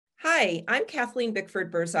Hi, I'm Kathleen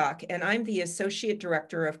Bickford Berzock, and I'm the Associate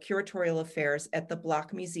Director of Curatorial Affairs at the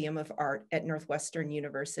Bloch Museum of Art at Northwestern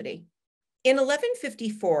University. In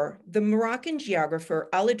 1154, the Moroccan geographer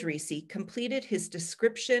Al-Idrisi completed his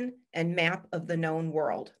description and map of the known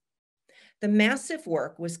world. The massive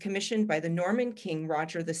work was commissioned by the Norman king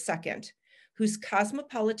Roger II, whose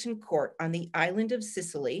cosmopolitan court on the island of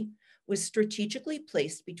Sicily was strategically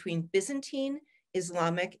placed between Byzantine,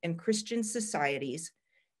 Islamic, and Christian societies,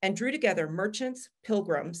 and drew together merchants,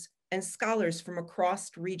 pilgrims, and scholars from across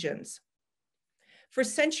regions. For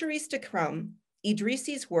centuries to come,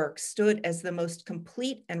 Idrisi's work stood as the most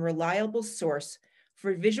complete and reliable source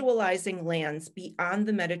for visualizing lands beyond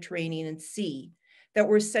the Mediterranean Sea that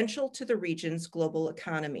were essential to the region's global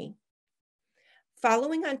economy.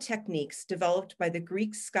 Following on techniques developed by the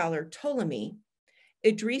Greek scholar Ptolemy,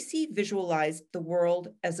 Idrisi visualized the world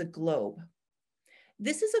as a globe.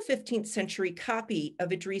 This is a 15th century copy of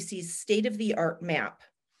Idrisi's state-of-the-art map.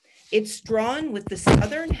 It's drawn with the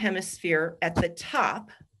southern hemisphere at the top,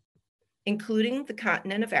 including the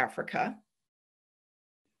continent of Africa,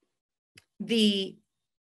 the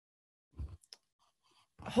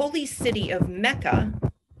holy city of Mecca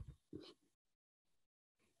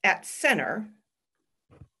at center,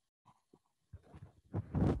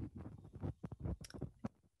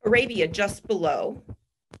 Arabia just below,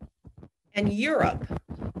 and Europe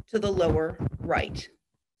to the lower right.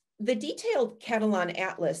 The detailed Catalan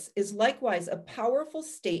Atlas is likewise a powerful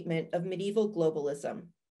statement of medieval globalism.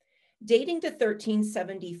 Dating to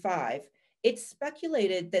 1375, it's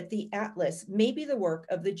speculated that the atlas may be the work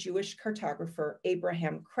of the Jewish cartographer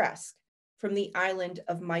Abraham Kresk from the island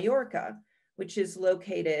of Majorca, which is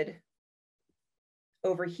located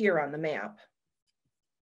over here on the map.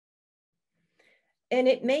 And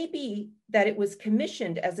it may be that it was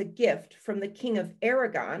commissioned as a gift from the King of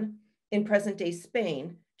Aragon in present-day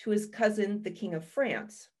Spain to his cousin, the King of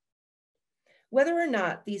France. Whether or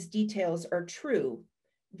not these details are true,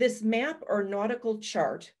 this map or nautical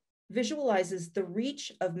chart visualizes the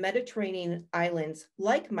reach of Mediterranean islands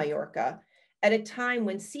like Majorca at a time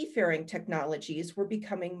when seafaring technologies were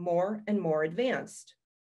becoming more and more advanced.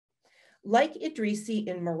 Like Idrisi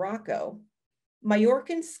in Morocco,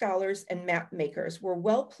 Majorcan scholars and map makers were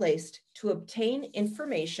well placed to obtain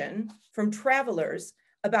information from travelers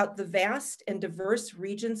about the vast and diverse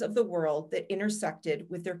regions of the world that intersected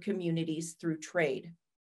with their communities through trade.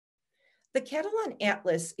 The Catalan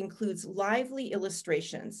Atlas includes lively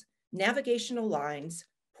illustrations, navigational lines,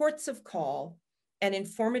 ports of call, and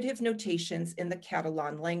informative notations in the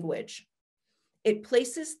Catalan language. It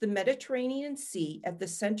places the Mediterranean Sea at the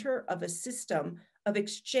center of a system of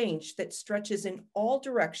exchange that stretches in all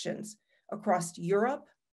directions across Europe,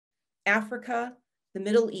 Africa, the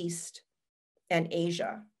Middle East, and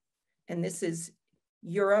Asia. And this is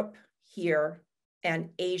Europe here and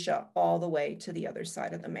Asia all the way to the other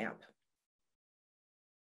side of the map.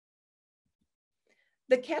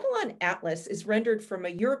 The Catalan Atlas is rendered from a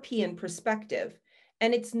European perspective,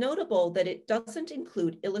 and it's notable that it doesn't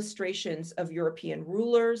include illustrations of European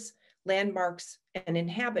rulers, landmarks, and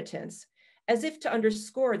inhabitants, as if to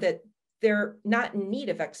underscore that they're not in need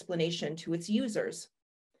of explanation to its users.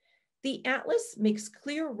 The Atlas makes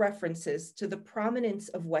clear references to the prominence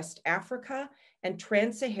of West Africa and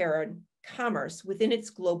trans-Saharan commerce within its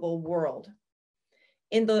global world.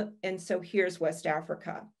 And so here's West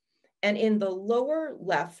Africa. And in the lower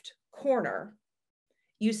left corner,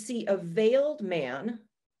 you see a veiled man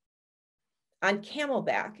on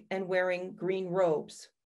camelback and wearing green robes.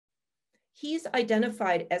 He's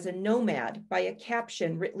identified as a nomad by a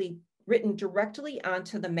caption written directly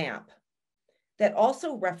onto the map that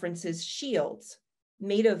also references shields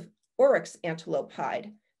made of oryx antelope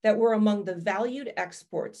hide that were among the valued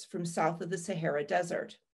exports from south of the Sahara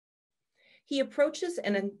Desert. He approaches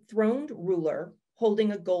an enthroned ruler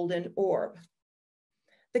holding a golden orb.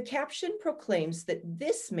 The caption proclaims that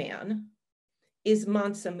this man is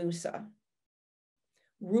Mansa Musa,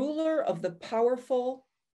 ruler of the powerful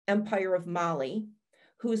Empire of Mali,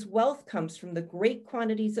 whose wealth comes from the great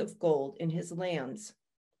quantities of gold in his lands.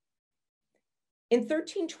 In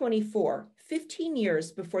 1324, 15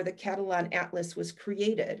 years before the Catalan Atlas was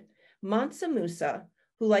created, Mansa Musa,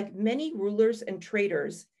 who like many rulers and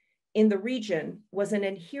traders in the region was an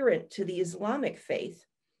adherent to the Islamic faith,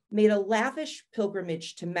 made a lavish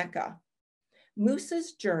pilgrimage to Mecca.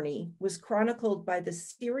 Musa's journey was chronicled by the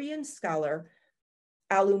Syrian scholar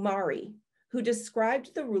Al-Umari, who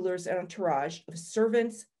described the ruler's entourage of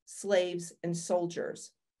servants, slaves, and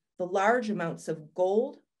soldiers, the large amounts of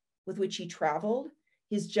gold with which he traveled,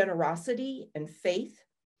 his generosity and faith,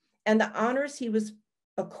 and the honors he was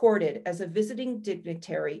accorded as a visiting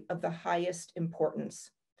dignitary of the highest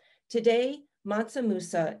importance. Today, Mansa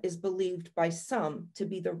Musa is believed by some to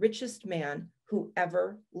be the richest man who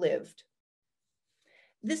ever lived.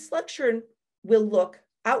 This lecture will look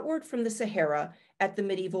outward from the Sahara at the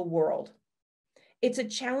medieval world. It's a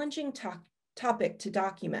challenging topic to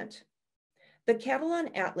document. The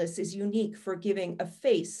Catalan Atlas is unique for giving a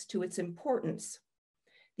face to its importance.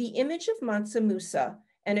 The image of Mansa Musa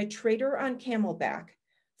and a trader on camelback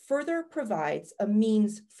further provides a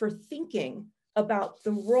means for thinking about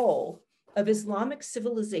the role of Islamic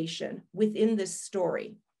civilization within this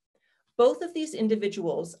story. Both of these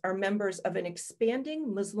individuals are members of an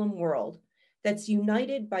expanding Muslim world that's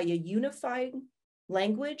united by a unifying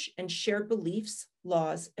language and shared beliefs,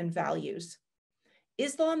 laws, and values.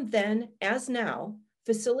 Islam then, as now,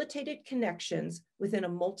 facilitated connections within a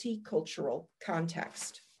multicultural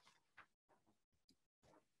context.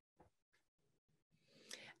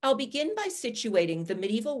 I'll begin by situating the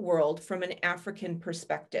medieval world from an African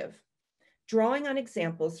perspective, drawing on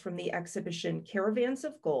examples from the exhibition Caravans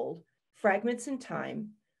of Gold, Fragments in Time,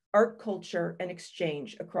 Art, Culture, and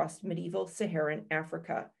Exchange Across Medieval Saharan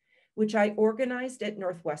Africa, which I organized at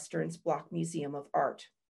Northwestern's Block Museum of Art.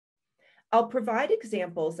 I'll provide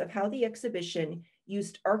examples of how the exhibition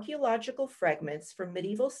used archaeological fragments from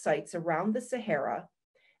medieval sites around the Sahara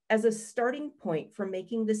as a starting point for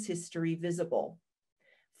making this history visible.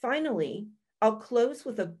 Finally, I'll close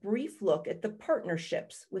with a brief look at the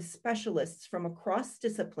partnerships with specialists from across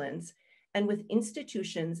disciplines and with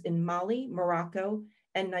institutions in Mali, Morocco,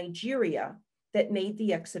 and Nigeria that made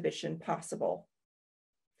the exhibition possible.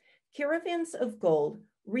 Caravans of Gold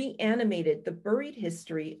reanimated the buried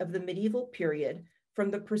history of the medieval period from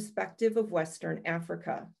the perspective of Western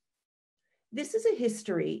Africa. This is a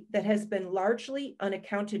history that has been largely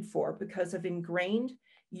unaccounted for because of ingrained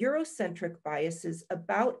Eurocentric biases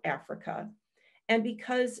about Africa and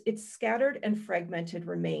because its scattered and fragmented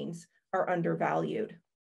remains are undervalued.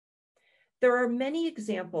 There are many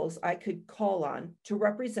examples I could call on to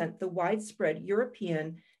represent the widespread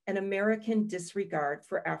European and American disregard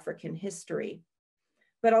for African history,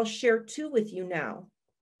 but I'll share two with you now.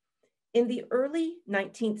 In the early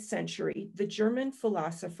 19th century, the German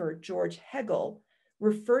philosopher George Hegel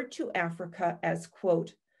referred to Africa as,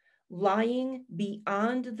 quote, lying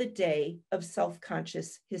beyond the day of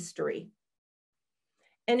self-conscious history.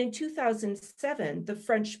 And in 2007, the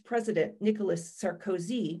French president, Nicolas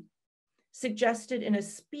Sarkozy, suggested in a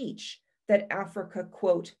speech that Africa,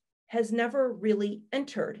 quote, has never really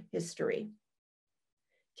entered history.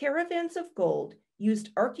 Caravans of Gold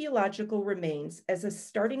used archaeological remains as a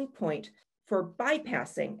starting point for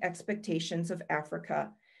bypassing expectations of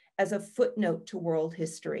Africa as a footnote to world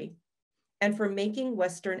history, and for making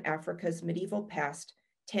Western Africa's medieval past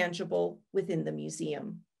tangible within the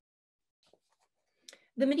museum.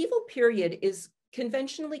 The medieval period is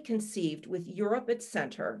conventionally conceived with Europe at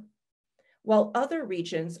center, while other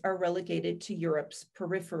regions are relegated to Europe's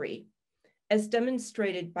periphery, as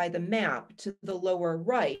demonstrated by the map to the lower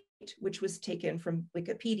right, which was taken from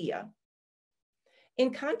Wikipedia.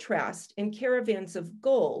 In contrast, in Caravans of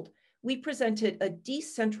Gold, we presented a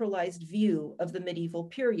decentralized view of the medieval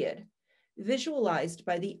period, visualized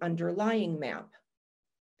by the underlying map.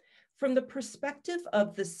 From the perspective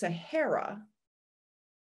of the Sahara,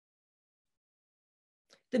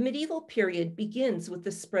 the medieval period begins with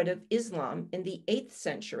the spread of Islam in the 8th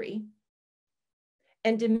century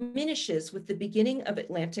and diminishes with the beginning of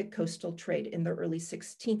Atlantic coastal trade in the early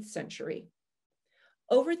 16th century.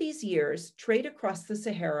 Over these years, trade across the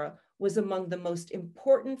Sahara was among the most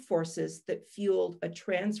important forces that fueled a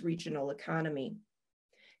trans-regional economy.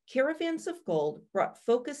 Caravans of Gold brought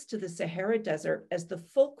focus to the Sahara Desert as the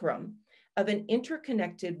fulcrum of an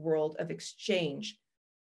interconnected world of exchange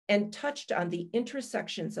and touched on the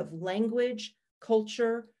intersections of language,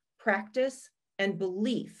 culture, practice, and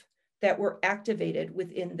belief that were activated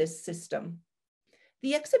within this system.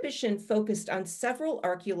 The exhibition focused on several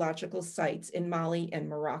archaeological sites in Mali and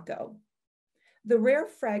Morocco. The rare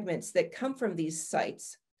fragments that come from these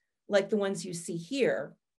sites, like the ones you see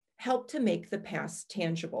here, help to make the past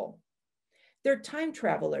tangible. They're time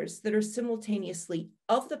travelers that are simultaneously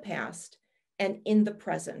of the past and in the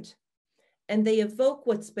present, and they evoke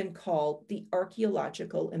what's been called the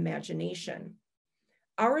archaeological imagination,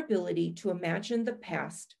 our ability to imagine the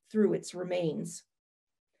past through its remains.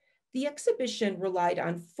 The exhibition relied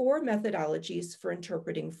on 4 methodologies for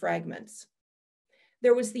interpreting fragments.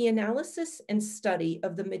 There was the analysis and study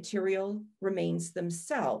of the material remains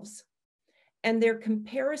themselves and their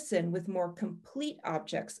comparison with more complete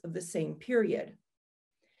objects of the same period.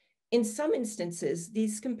 In some instances,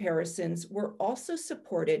 these comparisons were also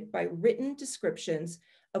supported by written descriptions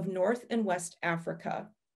of North and West Africa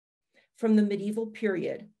from the medieval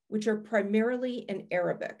period, which are primarily in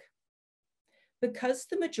Arabic. Because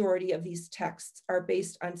the majority of these texts are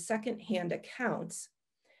based on secondhand accounts,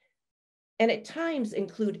 and at times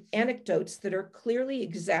include anecdotes that are clearly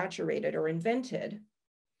exaggerated or invented,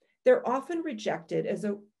 they're often rejected as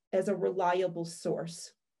a reliable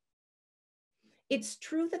source. It's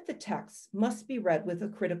true that the texts must be read with a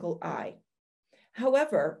critical eye.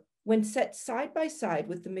 However, when set side by side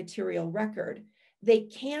with the material record, they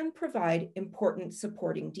can provide important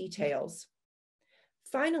supporting details.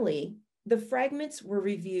 Finally, the fragments were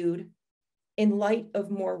reviewed in light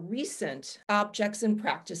of more recent objects and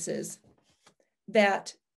practices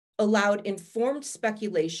that allowed informed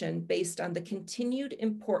speculation based on the continued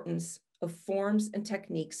importance of forms and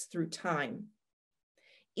techniques through time.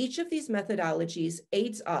 Each of these methodologies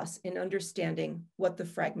aids us in understanding what the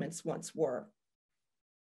fragments once were.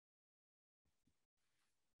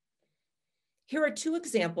 Here are two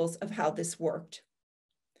examples of how this worked.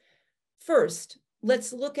 First,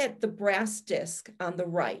 let's look at the brass disc on the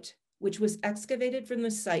right, which was excavated from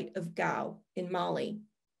the site of Gao in Mali.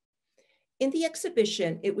 In the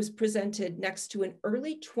exhibition, it was presented next to an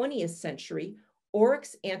early 20th century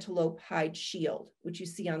oryx antelope hide shield, which you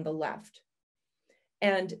see on the left.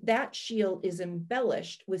 And that shield is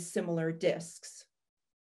embellished with similar discs.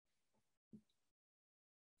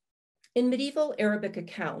 In medieval Arabic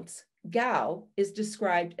accounts, Gao is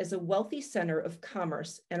described as a wealthy center of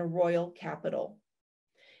commerce and a royal capital.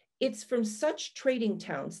 It's from such trading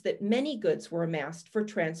towns that many goods were amassed for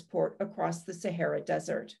transport across the Sahara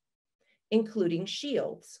Desert, including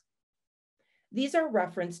shields. These are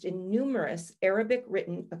referenced in numerous Arabic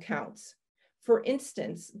written accounts. For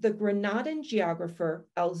instance, the Granadan geographer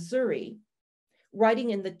Al-Zuri,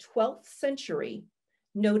 writing in the 12th century,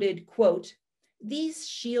 noted, quote, "These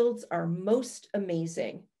shields are most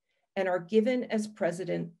amazing and are given as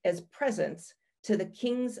presents to the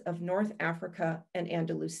kings of North Africa and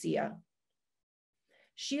Andalusia."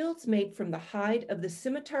 Shields made from the hide of the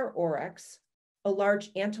scimitar oryx, a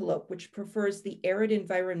large antelope which prefers the arid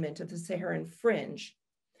environment of the Saharan fringe,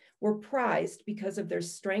 were prized because of their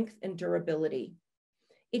strength and durability.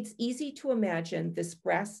 It's easy to imagine this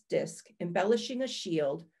brass disc embellishing a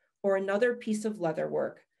shield or another piece of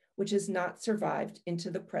leatherwork which has not survived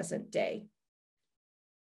into the present day.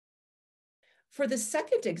 For the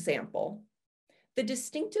second example, the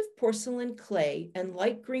distinctive porcelain clay and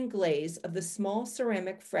light green glaze of the small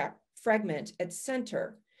ceramic fragment at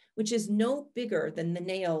center, which is no bigger than the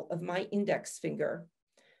nail of my index finger,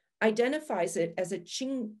 identifies it as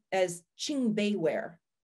Qingbei-ware,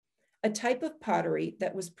 a type of pottery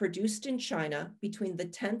that was produced in China between the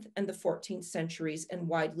 10th and the 14th centuries and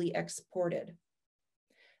widely exported.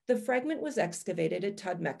 The fragment was excavated at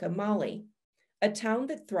Tadmeka, Mali, a town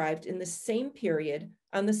that thrived in the same period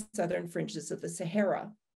on the southern fringes of the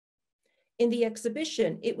Sahara. In the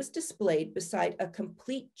exhibition, it was displayed beside a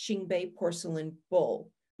complete Qingbei porcelain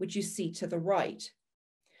bowl, which you see to the right,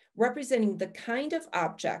 representing the kind of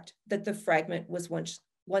object that the fragment was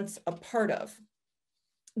once a part of.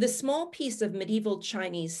 The small piece of medieval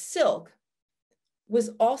Chinese silk was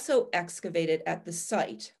also excavated at the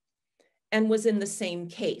site and was in the same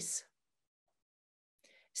case.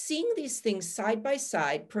 Seeing these things side by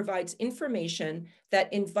side provides information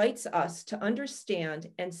that invites us to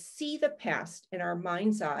understand and see the past in our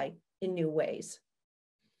mind's eye in new ways.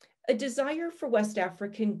 A desire for West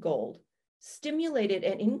African gold stimulated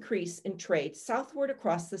an increase in trade southward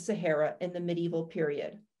across the Sahara in the medieval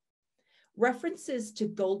period. References to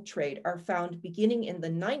gold trade are found beginning in the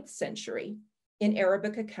 9th century in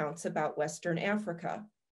Arabic accounts about Western Africa,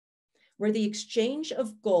 where the exchange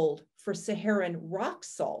of gold for Saharan rock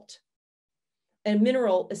salt, a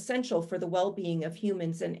mineral essential for the well-being of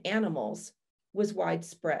humans and animals, was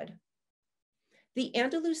widespread. The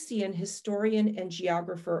Andalusian historian and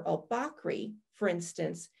geographer al-Bakri, for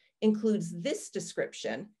instance, includes this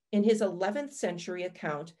description in his 11th century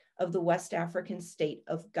account of the West African state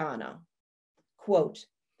of Ghana. Quote,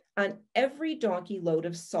 "On every donkey load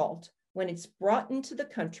of salt, when it's brought into the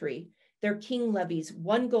country, their king levies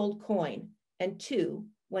 1 gold coin and 2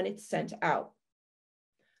 when it's sent out."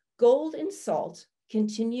 Gold and salt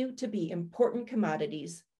continue to be important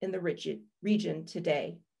commodities in the region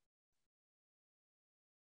today.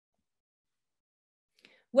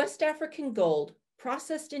 West African gold,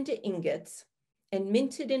 processed into ingots and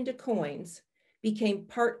minted into coins, became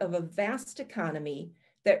part of a vast economy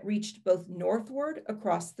that reached both northward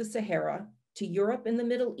across the Sahara to Europe and the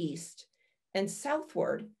Middle East, and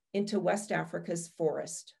southward into West Africa's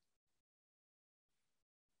forest.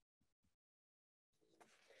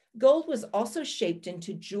 Gold was also shaped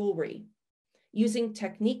into jewelry, using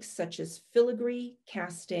techniques such as filigree,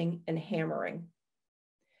 casting, and hammering.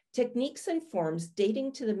 Techniques and forms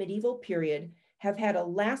dating to the medieval period have had a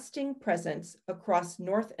lasting presence across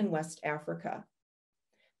North and West Africa.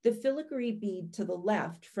 The filigree bead to the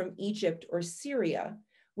left from Egypt or Syria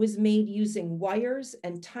was made using wires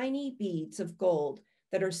and tiny beads of gold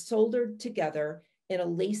that are soldered together in a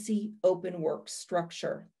lacy openwork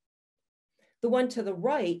structure. The one to the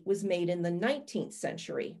right was made in the 19th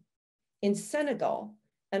century in Senegal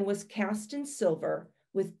and was cast in silver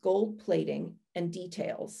with gold plating and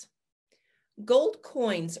details. Gold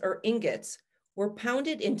coins or ingots were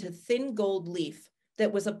pounded into thin gold leaf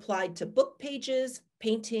that was applied to book pages,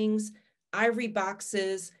 paintings, ivory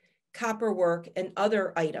boxes, copperwork, and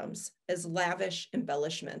other items as lavish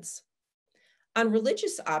embellishments. On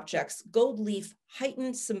religious objects, gold leaf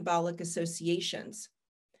heightened symbolic associations.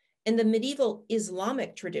 In the medieval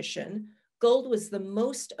Islamic tradition, gold was the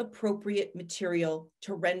most appropriate material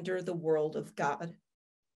to render the world of God,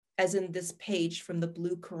 as in this page from the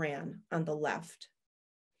Blue Quran on the left.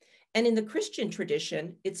 And in the Christian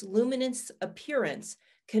tradition, its luminous appearance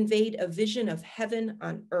conveyed a vision of heaven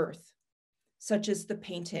on earth, such as the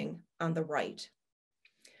painting on the right.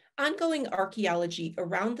 Ongoing archaeology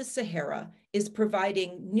around the Sahara is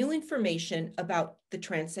providing new information about the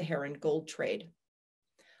trans-Saharan gold trade.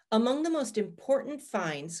 Among the most important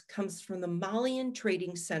finds comes from the Malian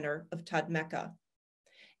Trading Center of Tadmeka.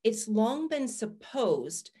 It's long been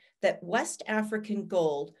supposed that West African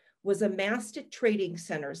gold was amassed at trading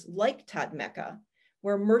centers like Tadmeka,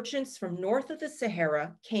 where merchants from north of the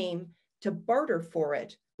Sahara came to barter for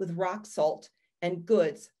it with rock salt and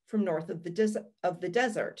goods from north of the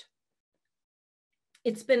desert.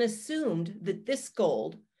 It's been assumed that this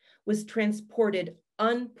gold was transported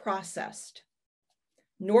unprocessed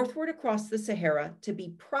northward across the Sahara to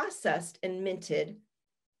be processed and minted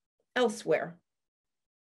elsewhere.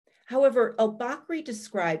 However, al-Bakri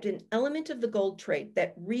described an element of the gold trade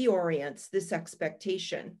that reorients this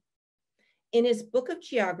expectation. In his book of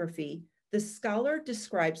geography, the scholar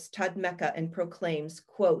describes Tadmeka and proclaims,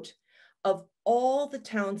 quote, "Of all the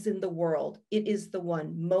towns in the world, it is the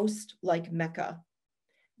one most like Mecca.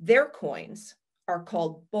 Their coins are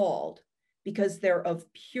called bald because they're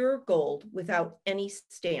of pure gold without any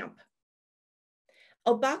stamp."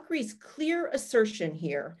 Al-Bakri's clear assertion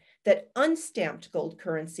here that unstamped gold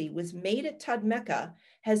currency was made at Tadmeka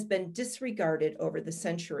has been disregarded over the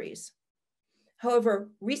centuries.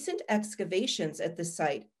 However, recent excavations at the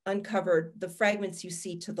site uncovered the fragments you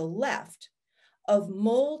see to the left of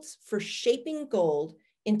molds for shaping gold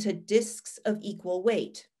into discs of equal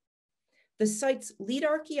weight. The site's lead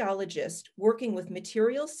archaeologist, working with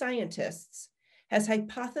material scientists, has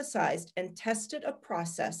hypothesized and tested a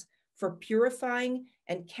process for purifying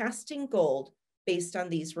and casting gold based on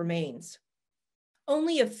these remains.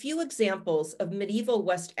 Only a few examples of medieval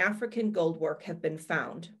West African gold work have been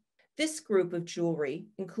found. This group of jewelry,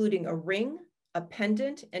 including a ring, a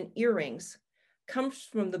pendant, and earrings, comes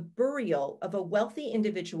from the burial of a wealthy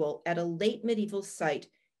individual at a late medieval site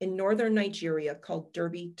in northern Nigeria called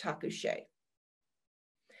Derby Takushe.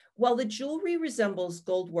 While the jewelry resembles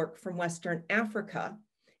gold work from Western Africa,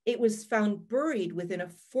 it was found buried within a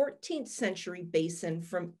 14th century basin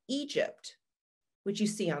from Egypt, which you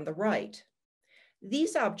see on the right.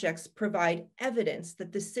 These objects provide evidence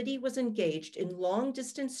that the city was engaged in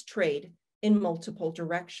long-distance trade in multiple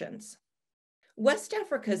directions. West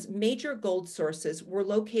Africa's major gold sources were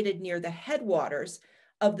located near the headwaters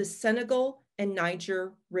of the Senegal and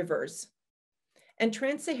Niger rivers. And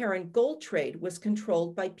trans-Saharan gold trade was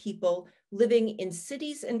controlled by people living in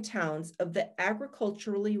cities and towns of the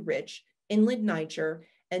agriculturally rich inland Niger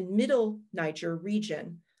and middle Niger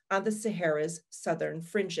region on the Sahara's southern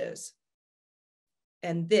fringes.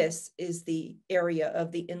 And this is the area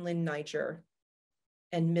of the inland Niger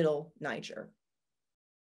and middle Niger.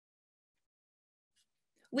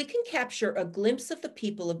 We can capture a glimpse of the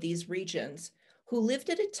people of these regions who lived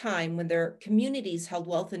at a time when their communities held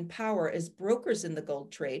wealth and power as brokers in the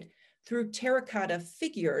gold trade through terracotta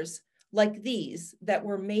figures like these that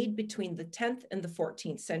were made between the 10th and the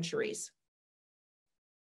 14th centuries.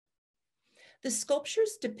 The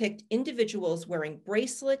sculptures depict individuals wearing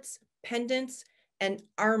bracelets, pendants, and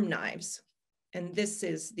arm knives. And this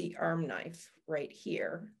is the arm knife right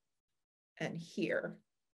here and here.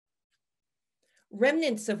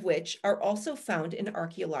 Remnants of which are also found in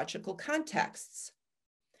archaeological contexts.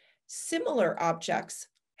 Similar objects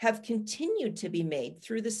have continued to be made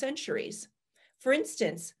through the centuries. For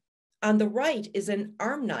instance, on the right is an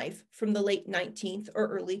arm knife from the late 19th or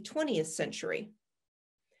early 20th century.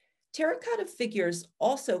 Terracotta figures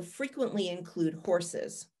also frequently include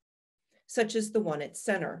horses, such as the one at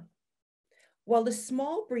center. While the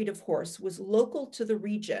small breed of horse was local to the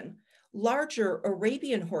region, larger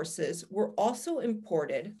Arabian horses were also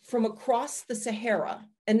imported from across the Sahara,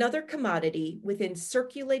 another commodity within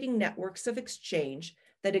circulating networks of exchange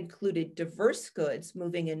that included diverse goods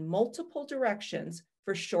moving in multiple directions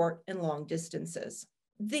for short and long distances.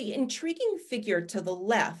 The intriguing figure to the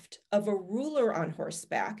left of a ruler on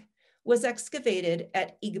horseback was excavated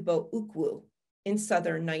at Igbo Ukwu in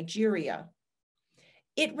southern Nigeria.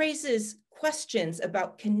 It raises questions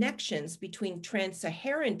about connections between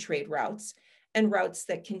trans-Saharan trade routes and routes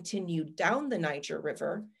that continue down the Niger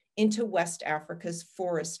River into West Africa's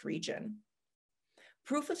forest region.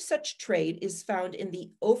 Proof of such trade is found in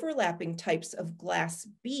the overlapping types of glass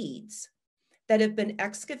beads that have been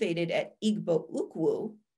excavated at Igbo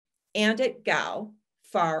Ukwu and at Gao,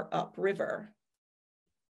 far upriver.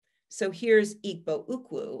 So here's Igbo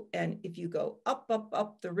Ukwu, and if you go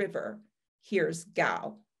up the river, here's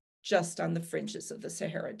Gao, just on the fringes of the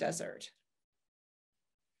Sahara Desert.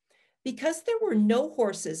 Because there were no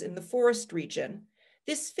horses in the forest region,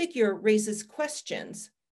 this figure raises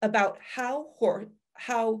questions about how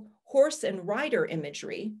horse and rider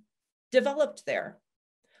imagery developed there.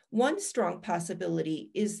 One strong possibility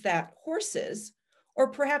is that horses, or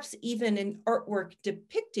perhaps even an artwork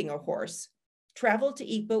depicting a horse, traveled to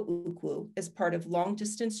Igbo Ukwu as part of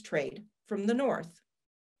long-distance trade from the north.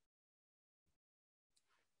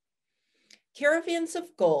 Caravans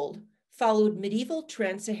of Gold followed medieval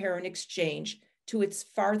trans-Saharan exchange to its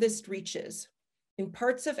farthest reaches in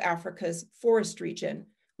parts of Africa's forest region.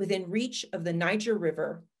 Within reach of the Niger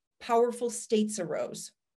River, powerful states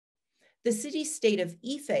arose. The city-state of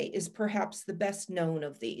Ife is perhaps the best known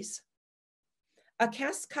of these. A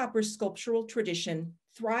cast copper sculptural tradition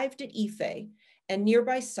thrived at Ife and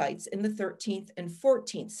nearby sites in the 13th and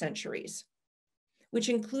 14th centuries, which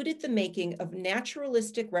included the making of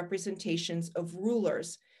naturalistic representations of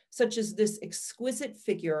rulers, such as this exquisite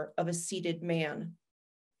figure of a seated man.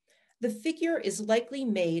 The figure is likely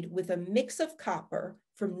made with a mix of copper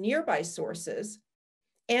from nearby sources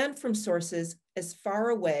and from sources as far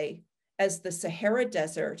away as the Sahara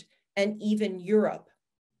Desert and even Europe,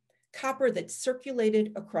 copper that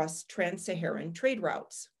circulated across trans-Saharan trade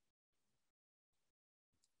routes.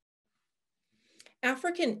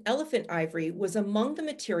 African elephant ivory was among the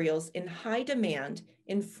materials in high demand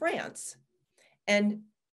in France and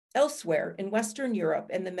elsewhere in Western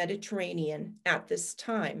Europe and the Mediterranean at this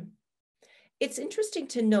time. It's interesting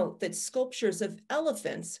to note that sculptures of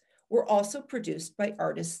elephants were also produced by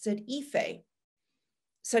artists at Ife,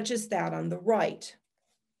 such as that on the right.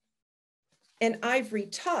 And ivory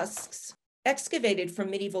tusks, excavated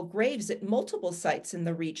from medieval graves at multiple sites in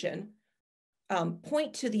the region,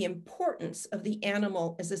 point to the importance of the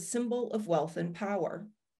animal as a symbol of wealth and power.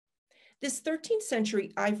 This 13th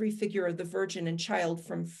century ivory figure of the Virgin and Child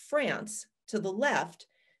from France to the left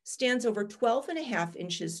stands over 12.5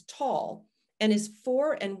 inches tall and is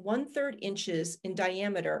 4 1/3 inches in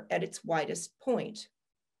diameter at its widest point.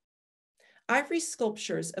 Ivory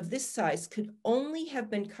sculptures of this size could only have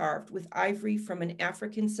been carved with ivory from an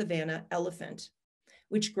African savanna elephant,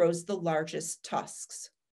 which grows the largest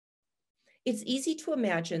tusks. It's easy to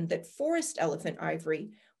imagine that forest elephant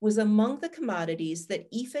ivory was among the commodities that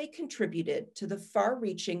Ife contributed to the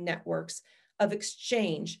far-reaching networks of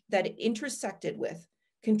exchange that it intersected with,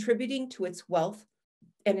 contributing to its wealth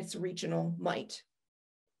and its regional might.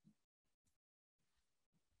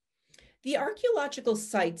 The archaeological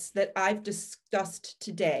sites that I've discussed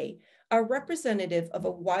today are representative of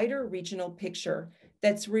a wider regional picture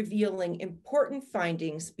that's revealing important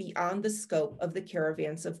findings beyond the scope of the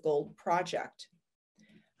Caravans of Gold project.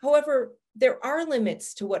 However, there are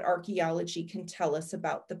limits to what archaeology can tell us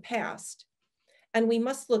about the past, and we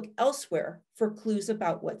must look elsewhere for clues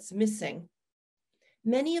about what's missing.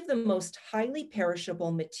 Many of the most highly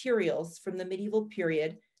perishable materials from the medieval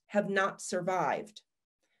period have not survived.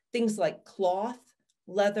 Things like cloth,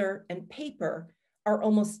 leather, and paper are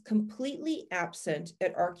almost completely absent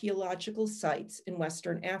at archaeological sites in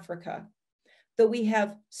Western Africa, though we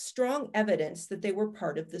have strong evidence that they were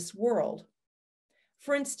part of this world.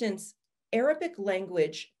 For instance, Arabic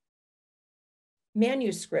language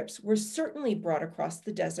manuscripts were certainly brought across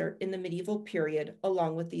the desert in the medieval period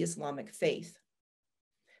along with the Islamic faith.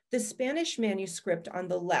 The Spanish manuscript on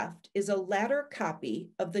the left is a latter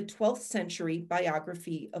copy of the 12th century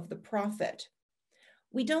biography of the Prophet.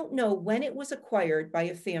 We don't know when it was acquired by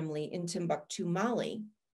a family in Timbuktu, Mali,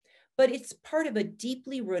 but it's part of a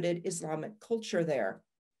deeply rooted Islamic culture there.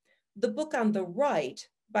 The book on the right,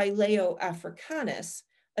 by Leo Africanus,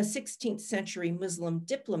 a 16th century Muslim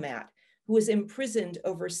diplomat who was imprisoned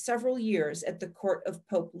over several years at the court of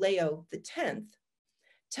Pope Leo X,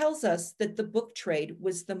 tells us that the book trade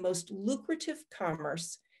was the most lucrative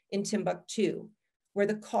commerce in Timbuktu, where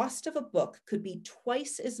the cost of a book could be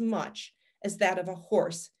twice as much as that of a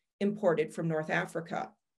horse imported from North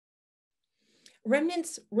Africa.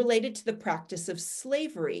 Remnants related to the practice of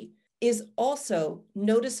slavery is also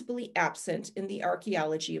noticeably absent in the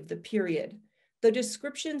archaeology of the period. The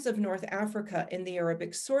descriptions of North Africa in the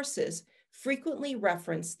Arabic sources frequently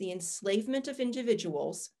reference the enslavement of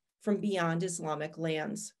individuals from beyond Islamic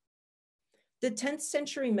lands. The 10th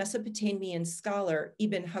century Mesopotamian scholar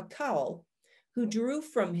Ibn Hakal, who drew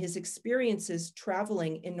from his experiences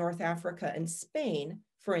traveling in North Africa and Spain,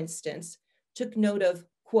 for instance, took note of,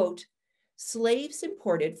 quote, slaves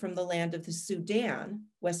imported from the land of the Sudan,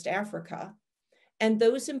 West Africa, and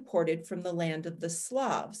those imported from the land of the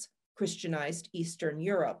Slavs, Christianized Eastern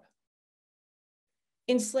Europe.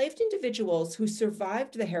 Enslaved individuals who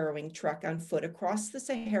survived the harrowing trek on foot across the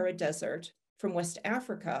Sahara Desert from West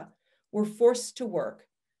Africa were forced to work,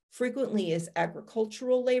 frequently as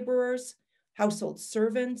agricultural laborers, household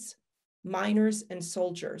servants, miners, and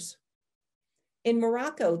soldiers. In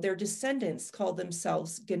Morocco, their descendants call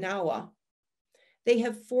themselves Gnawa. They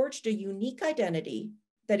have forged a unique identity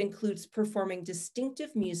that includes performing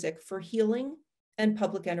distinctive music for healing and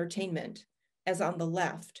public entertainment, as on the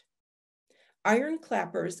left. Iron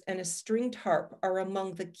clappers and a stringed harp are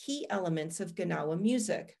among the key elements of Gnawa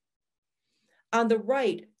music. On the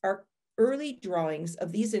right are early drawings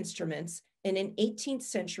of these instruments in an 18th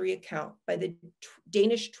century account by the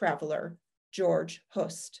Danish traveler George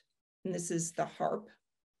Hust. And this is the harp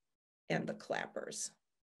and the clappers.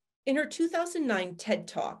 In her 2009 TED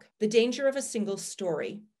Talk, The Danger of a Single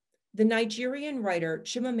Story, the Nigerian writer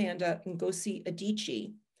Chimamanda Ngozi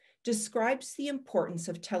Adichie describes the importance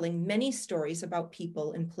of telling many stories about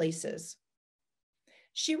people and places.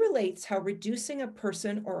 She relates how reducing a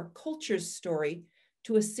person or a culture's story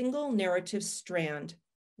to a single narrative strand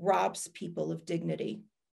robs people of dignity.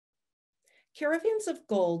 Caravans of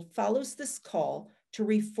Gold follows this call to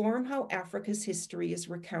reform how Africa's history is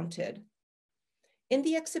recounted. In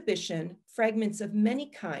the exhibition, fragments of many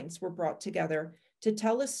kinds were brought together to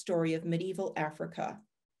tell a story of medieval Africa.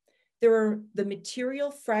 There are the material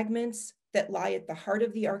fragments that lie at the heart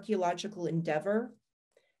of the archaeological endeavor,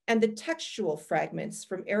 and the textual fragments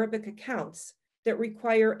from Arabic accounts that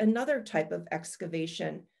require another type of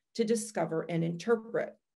excavation to discover and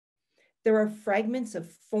interpret. There are fragments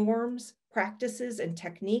of forms, practices, and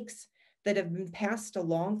techniques that have been passed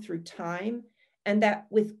along through time and that,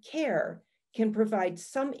 with care, can provide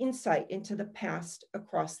some insight into the past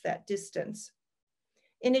across that distance.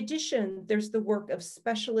 In addition, there's the work of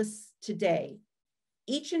specialists today,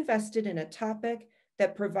 each invested in a topic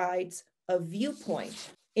that provides a viewpoint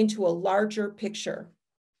into a larger picture.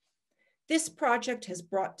 This project has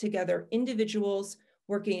brought together individuals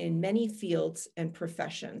working in many fields and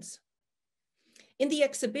professions. In the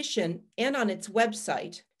exhibition and on its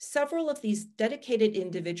website, several of these dedicated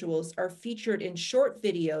individuals are featured in short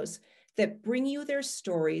videos that bring you their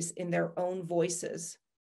stories in their own voices.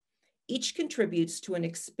 Each contributes to an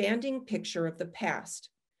expanding picture of the past,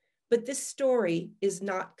 but this story is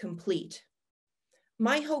not complete.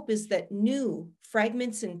 My hope is that new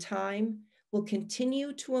fragments in time will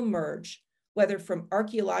continue to emerge, whether from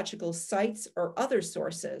archaeological sites or other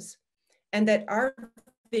sources, and that our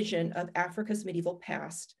vision of Africa's medieval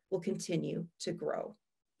past will continue to grow.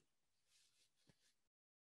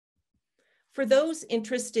 For those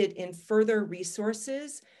interested in further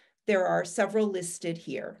resources, there are several listed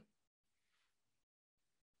here.